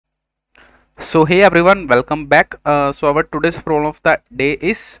So hey everyone, welcome back. So our today's problem of the day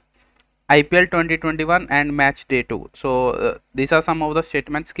is IPL 2021 and match day 2. So these are some of the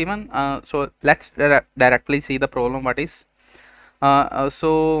statements given. So let's directly see the problem. What is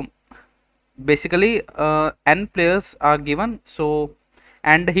so basically n players are given. So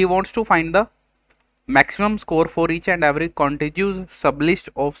and he wants to find the maximum score for each and every contiguous sublist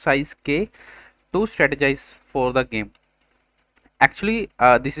of size k to strategize for the game. Actually,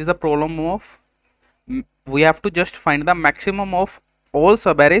 this is the problem of we have to just find the maximum of all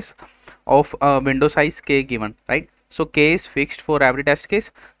subarrays of window size k given, right? So k is fixed for every test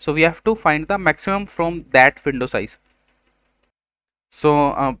case, so we have to find the maximum from that window size.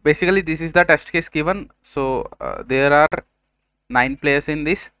 So basically this is the test case given. So there are 9 players in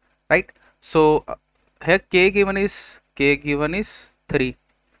this, right? So here k given is 3,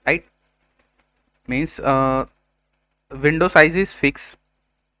 right? Means window size is fixed.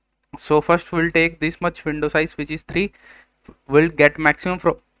 So first we'll take this much window size, which is 3. We'll get maximum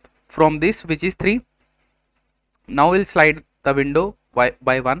from this, which is 3. Now we'll slide the window by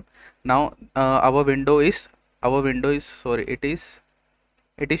 1. Now our window is sorry, it is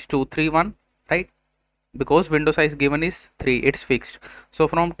 231, right? Because window size given is 3, it's fixed. So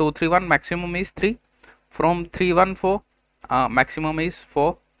from 231 maximum is 3, from 314 maximum is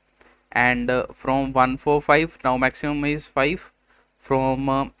 4, and from 145 now maximum is 5,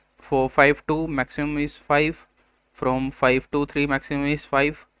 from 452 maximum is 5, from 523 maximum is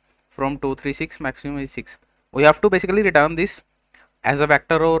 5, from 236 maximum is 6. We have to basically return this as a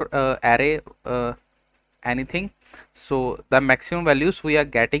vector or array, anything. So the maximum values we are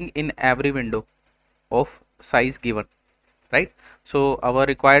getting in every window of size given, right? So our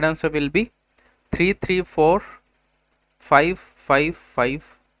required answer will be 3 3 4 5 5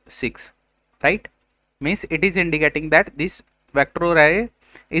 5 6, right? Means it is indicating that this vector or array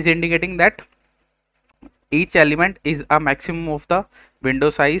is indicating that each element is a maximum of the window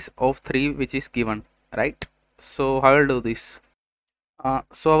size of 3 which is given, right? So how will do this?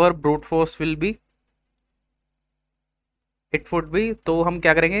 So our brute force will be, it would be, तो हम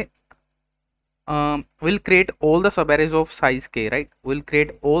क्या करेंगे, we'll create all the subarrays of size k, right? We'll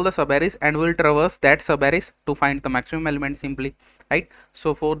create all the subarrays and we'll traverse that subarrays to find the maximum element simply, right?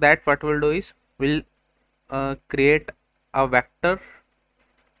 So for that what we'll do is we'll create a vector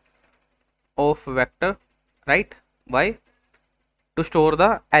of vector, right? Why? To store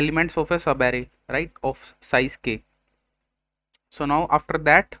the elements of a subarray, right, of size k. So now after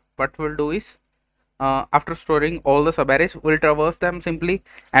that what we'll do is after storing all the subarrays, we'll traverse them simply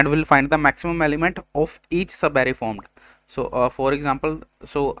and we'll find the maximum element of each subarray formed. So for example,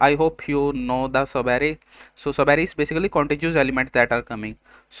 so I hope you know the subarray. So subarray is basically contiguous elements that are coming.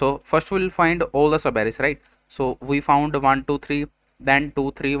 So first we'll find all the subarrays, right? So we found 1 2 3, then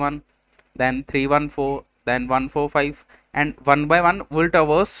 2 3 1, then 3 1 4, then 1 4 5, and one by one we'll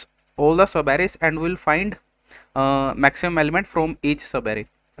traverse all the subarrays and we'll find maximum element from each subarray,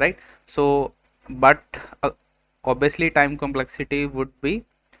 right? So but obviously time complexity would be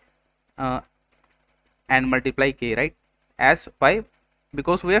and multiply k, right? As why?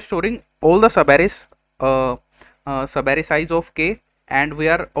 Because we are storing all the subarrays, subarray size of k, and we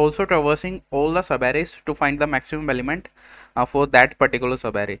are also traversing all the subarrays to find the maximum element for that particular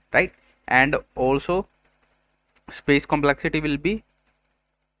subarray, right? And also space complexity will be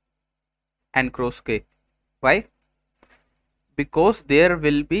n cross k. Why? Because there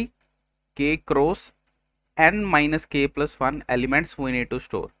will be k cross n minus k plus 1 elements we need to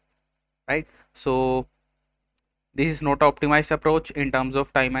store, right? So this is not an optimized approach in terms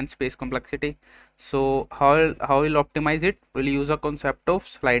of time and space complexity. So how we'll optimize it? We'll use a concept of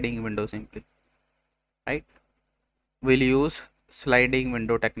sliding window simply, right? We'll use sliding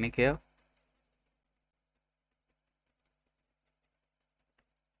window technique here.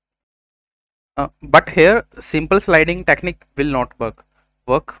 But here simple sliding technique will not work.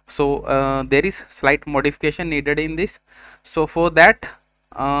 So there is slight modification needed in this. So for that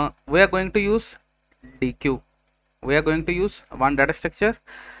we are going to use dq. We are going to use one data structure,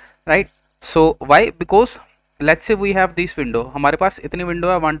 right? So why? Because let's say we have this window, हमारे पास इतनी window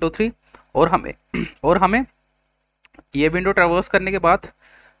है 1 2 3, और हमें ये window ट्रेवर्स करने के बाद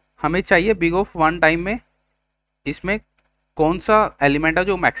हमें चाहिए बिग ऑफ 1 टाइम में इसमें कौन सा एलिमेंट है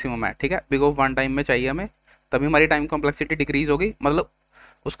जो मैक्सिमम है, ठीक है? बिग ऑफ 1 टाइम में चाहिए हमें, तभी हमारी टाइम कॉम्प्लेक्सिटी डिक्रीज होगी। मतलब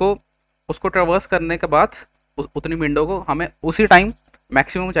उसको ट्रेवर्स करने के बाद उतनी विंडो को हमें उसी टाइम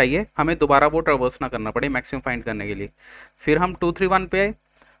मैक्सिमम चाहिए, हमें दोबारा वो ट्रेवर्स ना करना पड़े मैक्सिमम फाइंड करने के लिए। फिर हम 2 3 1 पे आए,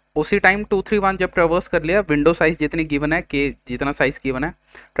 उसी टाइम 231 जब ट्रेवर्स कर लिया, विंडो साइज जितनी गिवन है, के जितना साइज गिवन है,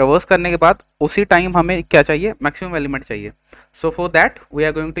 ट्रेवर्स करने के बाद उसी टाइम हमें क्या चाहिए, मैक्सिमम एलिमेंट चाहिए. So for that we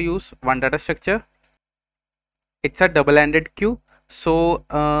are going to use one data structure. It's a double-ended queue. So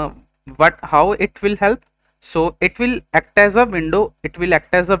what how it will help? So it will act as a window. It will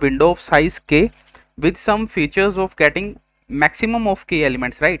act as a window of size k with some features of getting maximum of k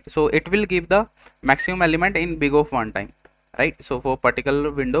elements, right? So it will give the maximum element in big of one time, right? So for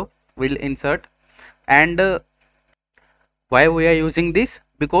particular window we'll insert. And why we are using this?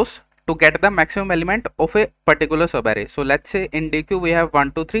 Because to get the maximum element of a particular subarray. So let's say in dq we have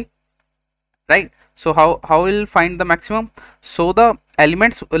 1 2 3, right? So how we'll find the maximum? So the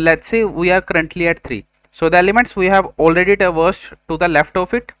elements, let's say we are currently at 3, so the elements we have already traversed to the left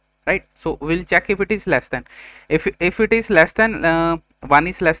of it, right? So we'll check if it is less than, if it is less than 1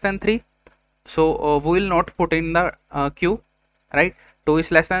 is less than 3, so we will not put in the queue, right? 2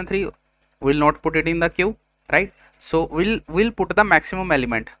 is less than 3, we will not put it in the queue, right? So we'll put the maximum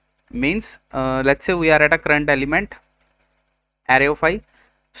element. Means let's say we are at a current element array of I.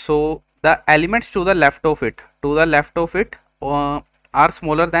 So the elements to the left of it, are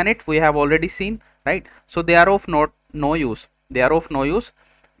smaller than it, we have already seen, right? So they are of no use, they are of no use,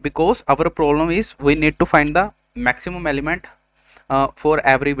 because our problem is we need to find the maximum element for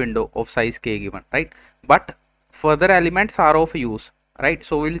every window of size k given, right? But further elements are of use, right?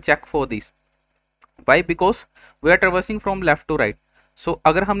 So we'll check for these. Why? Because we are traversing from left to right. So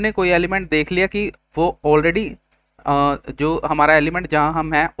अगर हमने कोई element देख लिया कि वो already जो हमारा element जहां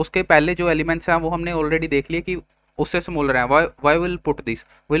हम हैं उसके पहले जो एलिमेंट्स हैं वो हमने ऑलरेडी देख लिया कि उससे स्मॉलर है, why will put this,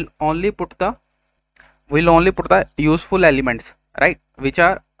 will only put the useful elements, right, which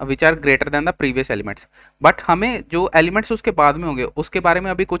are greater than the previous elements. But हमें जो एलिमेंट्स उसके बाद में होंगे उसके बारे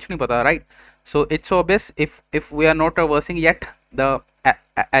में अभी कुछ नहीं पता, right? So it's obvious if we are not traversing yet the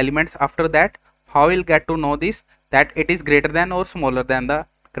elements after that, how we'll get to know this, that it is greater than or smaller than the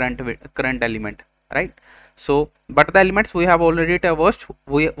current element, right? So but the elements we have already traversed,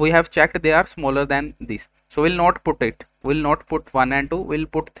 we have checked they are smaller than this, so we'll not put it, we'll not put 1 and 2, we'll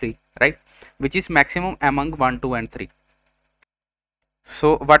put 3, right, which is maximum among 1 2 and 3.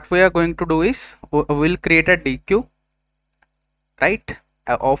 So what we are going to do is we'll create a dq, right,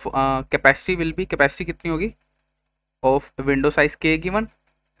 of capacity will be, capacity कितनी होगी, of window size k given,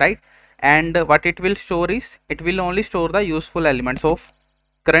 right? And what it will store is, it will only store the useful elements of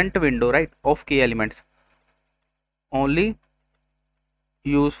current window, right, of k elements, only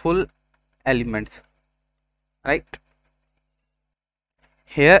useful elements, right?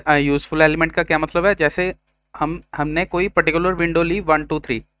 here useful element का क्या मतलब है, जैसे हमने कोई particular window ली 1 2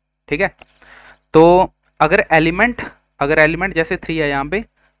 3, ठीक है? तो अगर एलिमेंट जैसे 3 है यहाँ पे,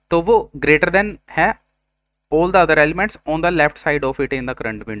 तो वो ग्रेटर देन है all the other elements on the left side of it in the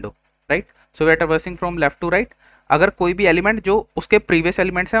current window, right? So we are traversing from left to right. अगर कोई भी एलिमेंट जो उसके प्रीवियस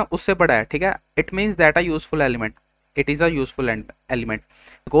एलिमेंट्स हैं उससे बड़ा है, ठीक है, it means that a useful element, it is a useful element,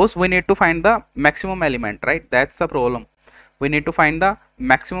 because we need to find the maximum element, right? That's the problem. We need to find the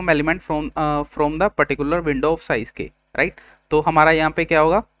maximum element from the particular window of size k, right? तो हमारा यहाँ पे क्या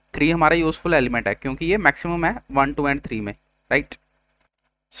होगा, 3 हमारा useful element है क्योंकि ये मैक्सिमम है 1 2 and 3 में, right?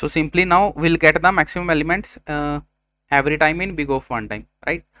 So simply now we'll get the maximum elements every time in big of one time,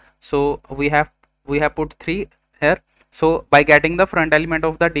 right? So we have put 3 here. So by getting the front element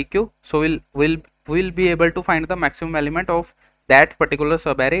of the dq, so we'll be able to find the maximum element of that particular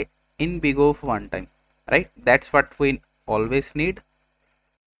subarray in big of one time, right? That's what we always need.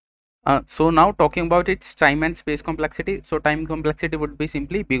 So now talking about its time and space complexity. So time complexity would be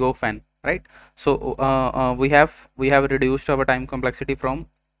simply big of n, right? So we have reduced our time complexity from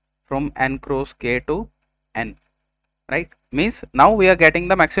n cross k to n, right? Means now we are getting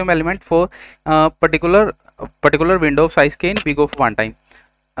the maximum element for particular window of size k in big of one time,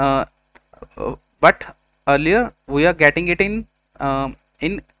 but earlier we are getting it in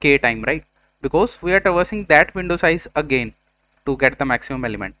k time, right? Because we are traversing that window size again to get the maximum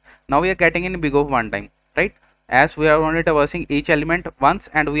element. Now we are getting in big of one time, right? As we are only traversing each element once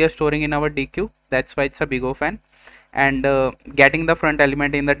and we are storing in our dq, that's why it's a big of n. And getting the front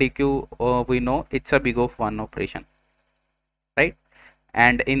element in the dq, we know it's a big of 1 operation, right?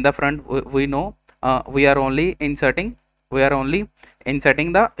 And in the front we know we are only inserting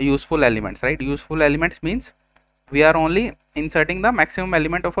the useful elements, right? Useful elements means we are only inserting the maximum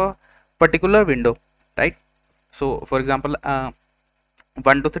element of a particular window, right? So for example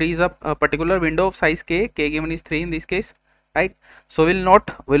 1 to 3 is a particular window of size k given is 3 in this case, right? So will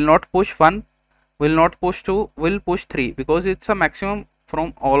not push 1, will not push 2, will push 3, because it's a maximum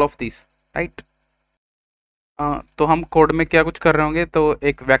from all of these, right? तो हम code में क्या कुछ कर रहे होंगे, तो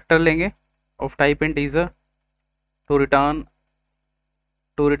एक वेक्टर लेंगे of type integer to return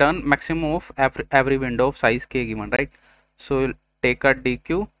maximum of every window of size k given, right? So we'll take a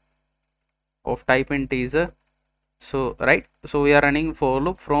dq of type integer. So right, so we are running for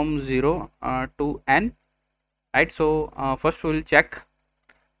loop from 0 to n, right? So first we will check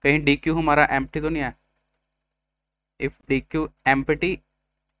कहीं dq हमारा empty तो नहीं है. If dq empty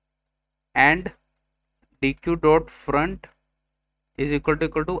and dq dot front is equal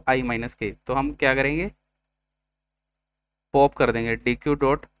to I minus k, तो हम क्या करेंगे, pop कर देंगे dq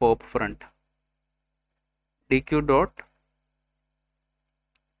dot pop front, dq dot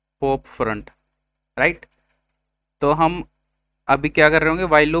pop front, right. तो हम अभी क्या कर रहे होंगे,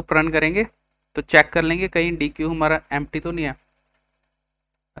 वाइल लूप रन करेंगे तो चेक कर लेंगे कहीं dq हमारा एम्प्टी तो नहीं है,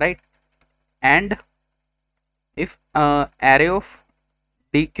 right. And if array of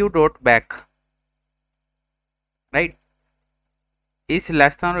dq dot back, right, is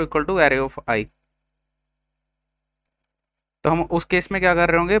less than और equal to array of i, तो हम उस केस में क्या कर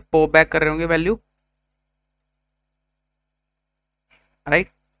रहे होंगे, पॉप बैक कर रहे होंगे वैल्यू, राइट.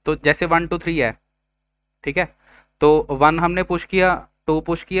 तो जैसे 1 2 3 है, ठीक है, तो 1 हमने पुश किया, 2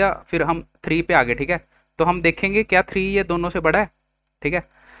 पुश किया, फिर हम 3 पे आ गए, ठीक है. तो हम देखेंगे क्या 3 ये दोनों से बड़ा है, ठीक है.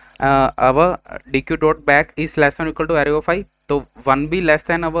 अब dq dot back is less than equal to array of i, तो 1 भी लेस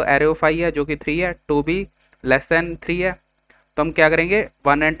देन अब एरे ऑफ i है जो कि 3 है, 2 भी लेस देन 3 है. तो हम क्या करेंगे,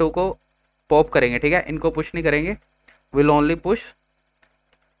 1 एंड 2 को पॉप करेंगे, ठीक है, इनको पुश नहीं करेंगे, will only push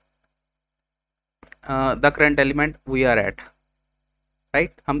the current element we are eight,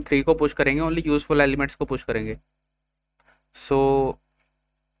 right. हम 3 को पुश करेंगे, ओनली यूजफुल एलिमेंट्स को पुश करेंगे. सो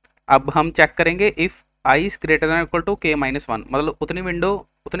अब हम चेक करेंगे if i is greater than equal to k minus 1, मतलब उतनी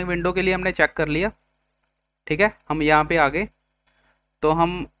विंडो के लिए हमने चेक कर लिया, ठीक है. हम यहाँ पे आ गए, तो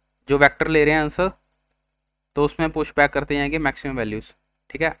हम जो वेक्टर ले रहे हैं आंसर, तो उसमें पुश बैक करते जाएंगे मैक्सिमम वैल्यूज़,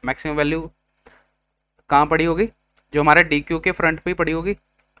 ठीक है. मैक्सिमम वैल्यू कहाँ पड़ी होगी, जो हमारे dq के फ्रंट पे ही पड़ी होगी,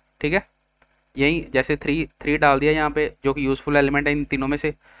 ठीक है. यही जैसे 3 डाल दिया यहाँ पे, जो कि यूजफुल एलिमेंट है इन तीनों में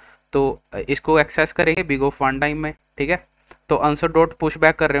से, तो इसको एक्सेस करेंगे बिग ऑफ 1 टाइम में, ठीक है. तो आंसर डॉट पुश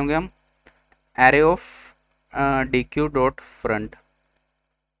बैक कर रहे होंगे हम array of dq dot front,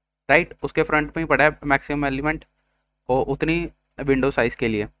 right. उसके फ्रंट में ही पड़ा है मैक्सिमम एलिमेंट और उतनी विंडो साइज के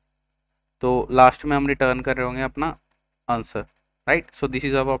लिए, तो लास्ट में हम रिटर्न कर रहे होंगे अपना answer, right. So this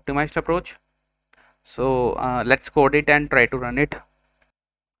is our optimised approach. So let's code it and try to run it.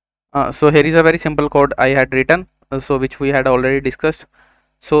 So here is a very simple code I had written, so which we had already discussed.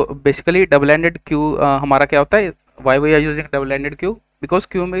 So basically double-ended queue हमारा क्या होता है, why we are using double-ended queue, because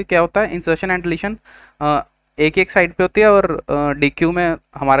queue में क्या होता है, insertion and deletion एक एक साइड पे होती है, और डी क्यू में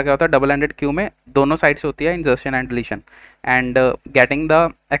हमारा क्या होता है, डबल एंडेड क्यू में दोनों साइड से होती है insertion and deletion, and getting the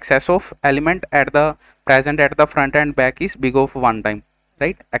access of element at the present at the front end back is big of 1 time,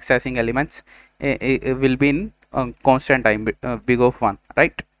 right. Accessing elements will be in constant time, big of 1,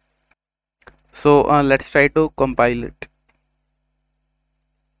 right. So let's try to compile it.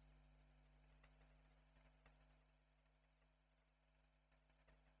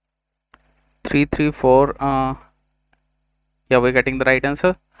 Three, 3, 4. Yeah, we're getting the right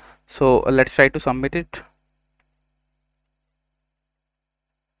answer. So let's try to submit it.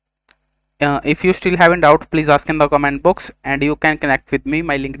 If you still have a doubt, please ask in the comment box, and you can connect with me.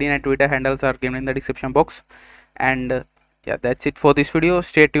 My LinkedIn and Twitter handles are given in the description box. And yeah, that's it for this video.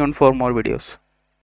 Stay tuned for more videos.